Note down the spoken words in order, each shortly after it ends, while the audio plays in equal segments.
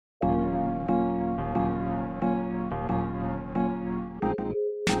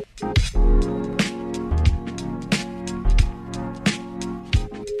Hello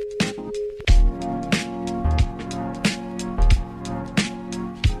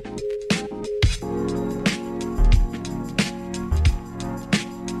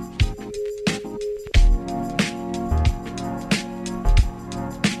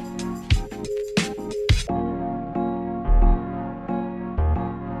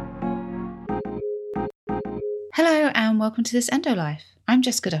and welcome to this Endo Life. I'm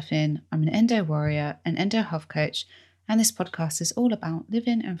Jessica Duffin. I'm an endo warrior, an endo health coach, and this podcast is all about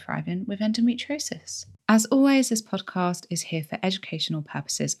living and thriving with endometriosis. As always, this podcast is here for educational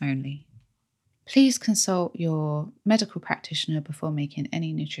purposes only. Please consult your medical practitioner before making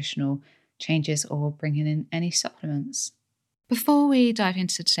any nutritional changes or bringing in any supplements. Before we dive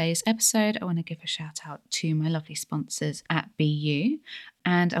into today's episode, I want to give a shout out to my lovely sponsors at BU.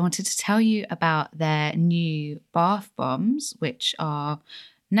 And I wanted to tell you about their new bath bombs, which are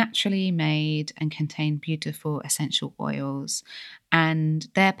naturally made and contain beautiful essential oils. And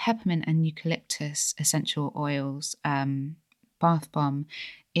their peppermint and eucalyptus essential oils bath bomb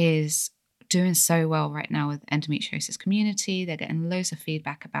is doing so well right now with endometriosis community. They're getting loads of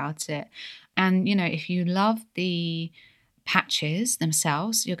feedback about it. And, you know, if you love the patches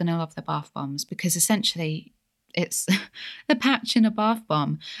themselves, you're going to love the bath bombs because essentially it's the patch in a bath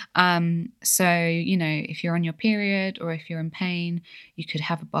bomb. So, you know, if you're on your period or if you're in pain, you could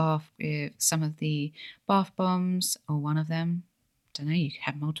have a bath with some of the bath bombs or one of them. Don't know, you could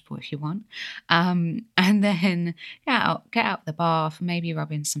have multiple if you want. And then get out the bath, maybe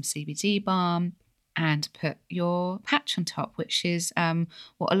rub in some CBD balm and put your patch on top, which is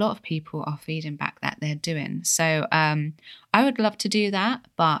what a lot of people are feeding back that they're doing. So I would love to do that,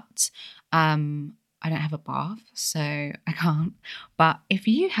 but I don't have a bath, so I can't. But if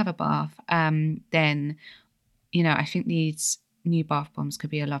you have a bath, then, you know, I think these new bath bombs could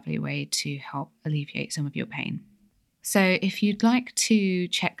be a lovely way to help alleviate some of your pain. So if you'd like to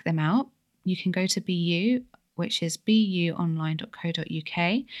check them out, you can go to BU, which is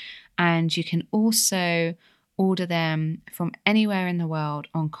buonline.co.uk. And you can also order them from anywhere in the world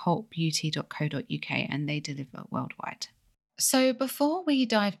on cultbeauty.co.uk, and they deliver worldwide. So before we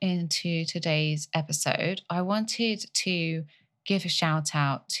dive into today's episode, I wanted to give a shout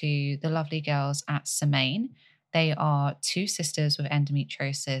out to the lovely girls at Semaine. They are two sisters with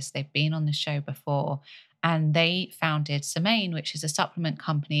endometriosis. They've been on the show before, and they founded Semaine, which is a supplement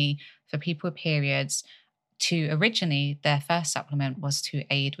company for people with periods. Originally, their first supplement was to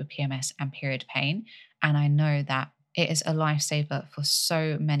aid with PMS and period pain. And I know that it is a lifesaver for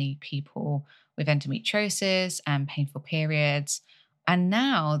so many people with endometriosis and painful periods. And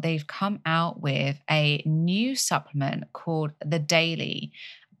now they've come out with a new supplement called the Daily.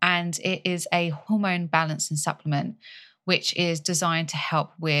 And it is a hormone balancing supplement, which is designed to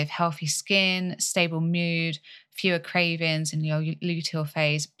help with healthy skin, stable mood, fewer cravings in your luteal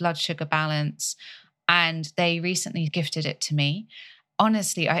phase, blood sugar balance. And they recently gifted it to me.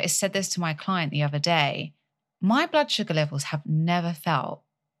 Honestly, I said this to my client the other day. My blood sugar levels have never felt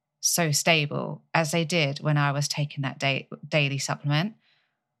so stable as they did when I was taking that daily supplement.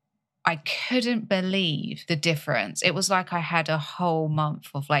 I couldn't believe the difference. It was like I had a whole month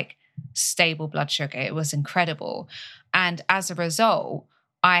of like stable blood sugar. It was incredible. And as a result,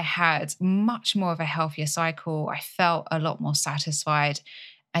 I had much more of a healthier cycle. I felt a lot more satisfied.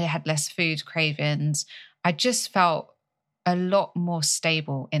 I had less food cravings. I just felt a lot more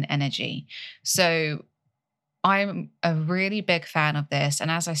stable in energy. So I'm a really big fan of this. And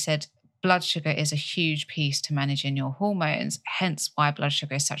as I said, blood sugar is a huge piece to managing your hormones, hence why blood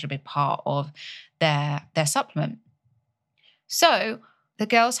sugar is such a big part of their supplement. So the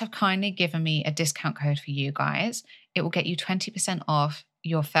girls have kindly given me a discount code for you guys. It will get you 20% off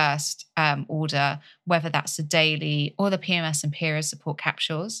your first order, whether that's the daily or the PMS and period support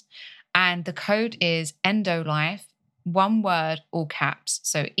capsules. And the code is ENDOLIFE, one word, all caps.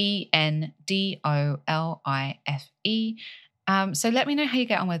 So ENDOLIFE. So let me know how you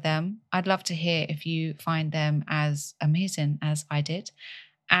get on with them. I'd love to hear if you find them as amazing as I did.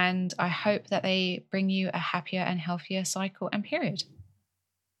 And I hope that they bring you a happier and healthier cycle and period.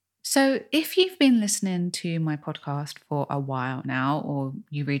 So if you've been listening to my podcast for a while now, or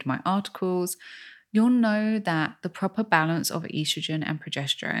you read my articles, you'll know that the proper balance of estrogen and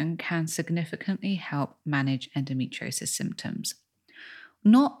progesterone can significantly help manage endometriosis symptoms.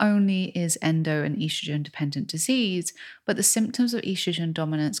 Not only is endo an estrogen-dependent disease, but the symptoms of estrogen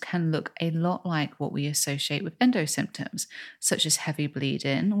dominance can look a lot like what we associate with endo symptoms, such as heavy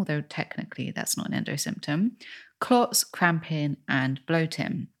bleeding, although technically that's not an endo symptom, clots, cramping, and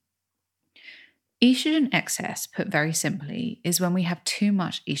bloating. Estrogen excess, put very simply, is when we have too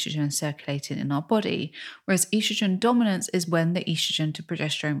much estrogen circulating in our body, whereas estrogen dominance is when the estrogen to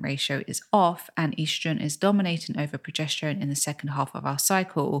progesterone ratio is off and estrogen is dominating over progesterone in the second half of our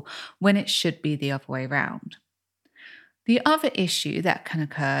cycle, when it should be the other way around. The other issue that can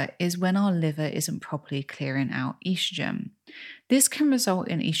occur is when our liver isn't properly clearing out estrogen. This can result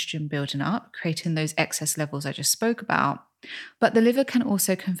in estrogen building up, creating those excess levels I just spoke about. But the liver can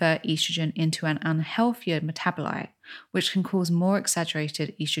also convert estrogen into an unhealthier metabolite, which can cause more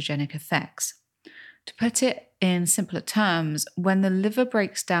exaggerated estrogenic effects. To put it in simpler terms, when the liver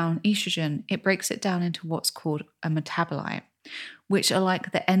breaks down estrogen, it breaks it down into what's called a metabolite, which are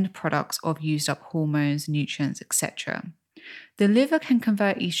like the end products of used up hormones, nutrients, etc. The liver can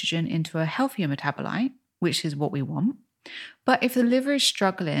convert estrogen into a healthier metabolite, which is what we want. But if the liver is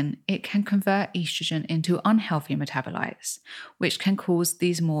struggling, it can convert estrogen into unhealthy metabolites, which can cause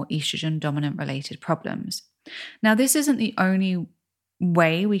these more estrogen dominant related problems. Now, this isn't the only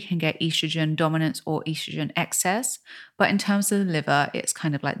way we can get estrogen dominance or estrogen excess, but in terms of the liver, it's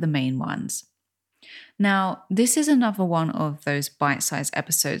kind of like the main ones. Now, this is another one of those bite-sized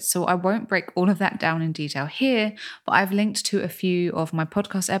episodes, so I won't break all of that down in detail here, but I've linked to a few of my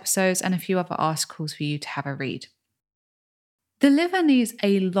podcast episodes and a few other articles for you to have a read. The liver needs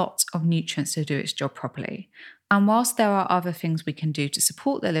a lot of nutrients to do its job properly, and whilst there are other things we can do to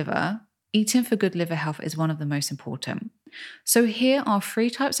support the liver, eating for good liver health is one of the most important. So here are 3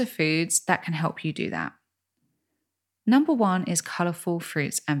 types of foods that can help you do that. Number 1 is colourful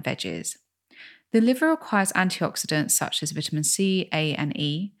fruits and veggies. The liver requires antioxidants such as vitamin C, A, and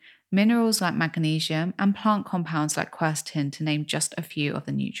E, minerals like magnesium, and plant compounds like quercetin, to name just a few of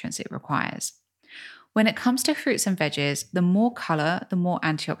the nutrients it requires. When it comes to fruits and veggies, the more colour, the more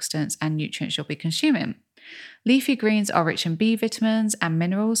antioxidants and nutrients you'll be consuming. Leafy greens are rich in B vitamins and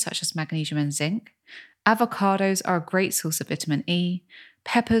minerals such as magnesium and zinc. Avocados are a great source of vitamin E.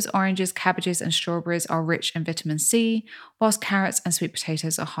 Peppers, oranges, cabbages, and strawberries are rich in vitamin C, whilst carrots and sweet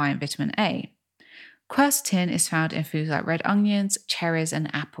potatoes are high in vitamin A. Quercetin is found in foods like red onions, cherries, and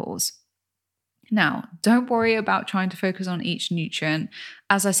apples. Now, don't worry about trying to focus on each nutrient.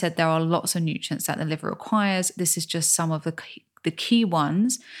 As I said, there are lots of nutrients that the liver requires. This is just some of the key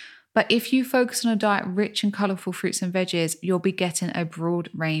ones. But if you focus on a diet rich in colourful fruits and veggies, you'll be getting a broad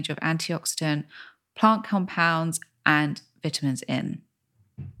range of antioxidant, plant compounds, and vitamins in.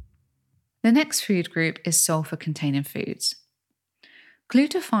 The next food group is sulfur-containing foods.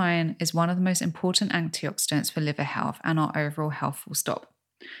 Glutathione is one of the most important antioxidants for liver health and our overall health full stop.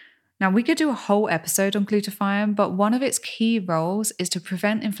 Now, we could do a whole episode on glutathione, but one of its key roles is to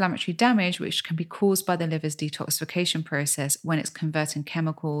prevent inflammatory damage, which can be caused by the liver's detoxification process when it's converting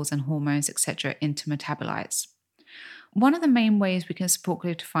chemicals and hormones, etc., into metabolites. One of the main ways we can support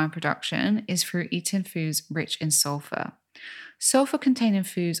glutathione production is through eating foods rich in sulfur. Sulfur-containing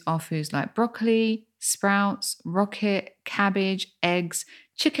foods are foods like broccoli, sprouts, rocket, cabbage, eggs,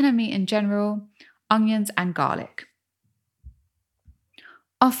 chicken and meat in general, onions, and garlic.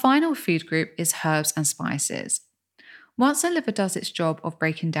 Our final food group is herbs and spices. Once the liver does its job of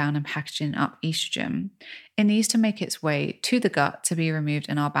breaking down and packaging up estrogen, it needs to make its way to the gut to be removed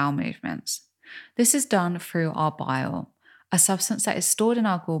in our bowel movements. This is done through our bile, a substance that is stored in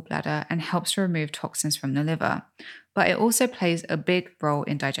our gallbladder and helps to remove toxins from the liver, but it also plays a big role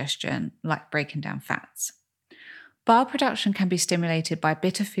in digestion, like breaking down fats. Bile production can be stimulated by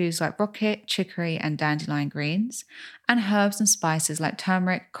bitter foods like rocket, chicory, and dandelion greens, and herbs and spices like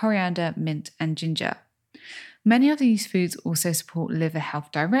turmeric, coriander, mint, and ginger. Many of these foods also support liver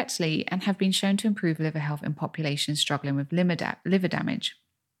health directly and have been shown to improve liver health in populations struggling with liver damage.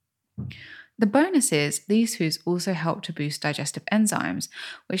 The bonus is these foods also help to boost digestive enzymes,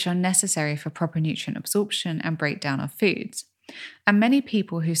 which are necessary for proper nutrient absorption and breakdown of foods. And many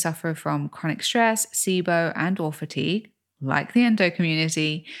people who suffer from chronic stress, SIBO, and/or fatigue, like the endo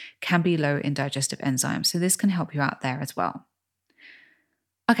community, can be low in digestive enzymes. So this can help you out there as well.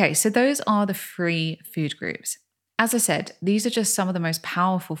 Okay, so those are the 3 food groups. As I said, these are just some of the most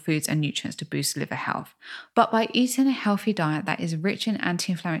powerful foods and nutrients to boost liver health. But by eating a healthy diet that is rich in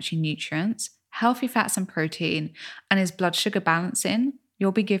anti-inflammatory nutrients, healthy fats and protein, and is blood sugar balancing,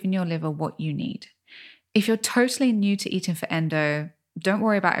 you'll be giving your liver what you need. If you're totally new to eating for endo, don't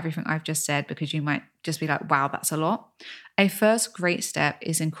worry about everything I've just said because you might just be like, wow, that's a lot. A first great step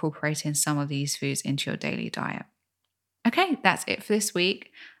is incorporating some of these foods into your daily diet. Okay, that's it for this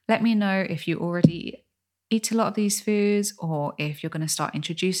week. Let me know if you already eat a lot of these foods or if you're going to start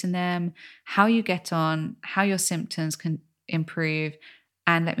introducing them, how you get on, how your symptoms can improve,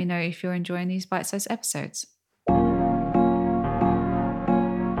 and let me know if you're enjoying these bite-sized episodes.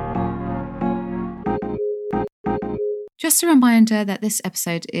 Just a reminder that this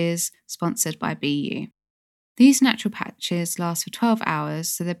episode is sponsored by BU. These natural patches last for 12 hours,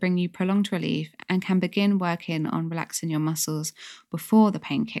 so they bring you prolonged relief and can begin working on relaxing your muscles before the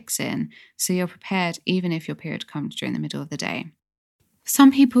pain kicks in, so you're prepared even if your period comes during the middle of the day.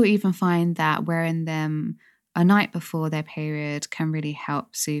 Some people even find that wearing them a night before their period can really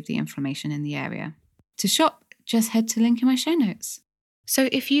help soothe the inflammation in the area. To shop, just head to the link in my show notes. So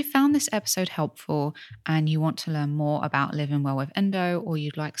if you found this episode helpful and you want to learn more about living well with endo, or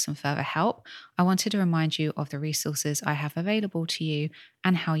you'd like some further help, I wanted to remind you of the resources I have available to you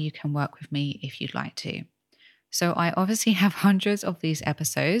and how you can work with me if you'd like to. So I obviously have hundreds of these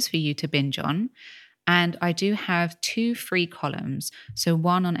episodes for you to binge on. And I do have 2 free columns, so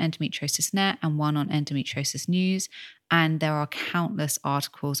one on Endometriosis Net and one on Endometriosis News, and there are countless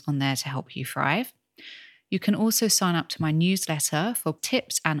articles on there to help you thrive. You can also sign up to my newsletter for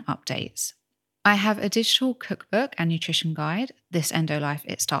tips and updates. I have a digital cookbook and nutrition guide, This Endo Life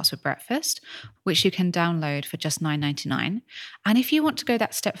It Starts With Breakfast, which you can download for just $9.99. And if you want to go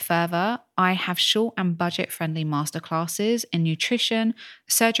that step further, I have short and budget-friendly masterclasses in nutrition,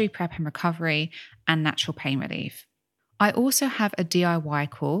 surgery prep and recovery, and natural pain relief. I also have a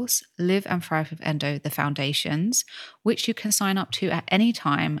DIY course, Live and Thrive with Endo, The Foundations, which you can sign up to at any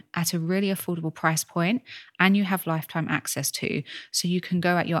time at a really affordable price point, and you have lifetime access to, so you can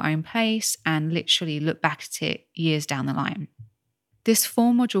go at your own pace and literally look back at it years down the line. This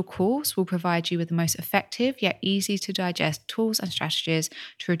 4-module course will provide you with the most effective yet easy to digest tools and strategies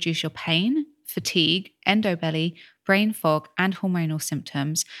to reduce your pain, fatigue, endo belly, brain fog, and hormonal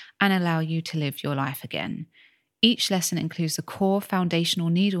symptoms, and allow you to live your life again. Each lesson includes the core foundational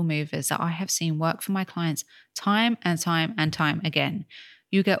needle movers that I have seen work for my clients time and time and time again.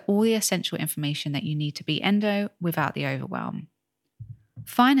 You get all the essential information that you need to be endo without the overwhelm.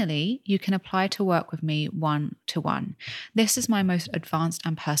 Finally, you can apply to work with me one-to-one. This is my most advanced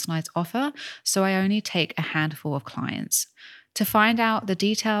and personalized offer, so I only take a handful of clients. To find out the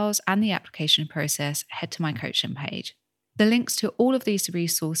details and the application process, head to my coaching page. The links to all of these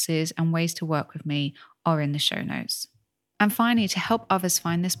resources and ways to work with me are in the show notes. And finally, to help others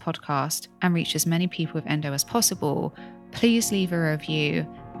find this podcast and reach as many people with endo as possible, please leave a review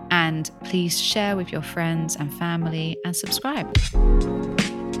and please share with your friends and family and subscribe.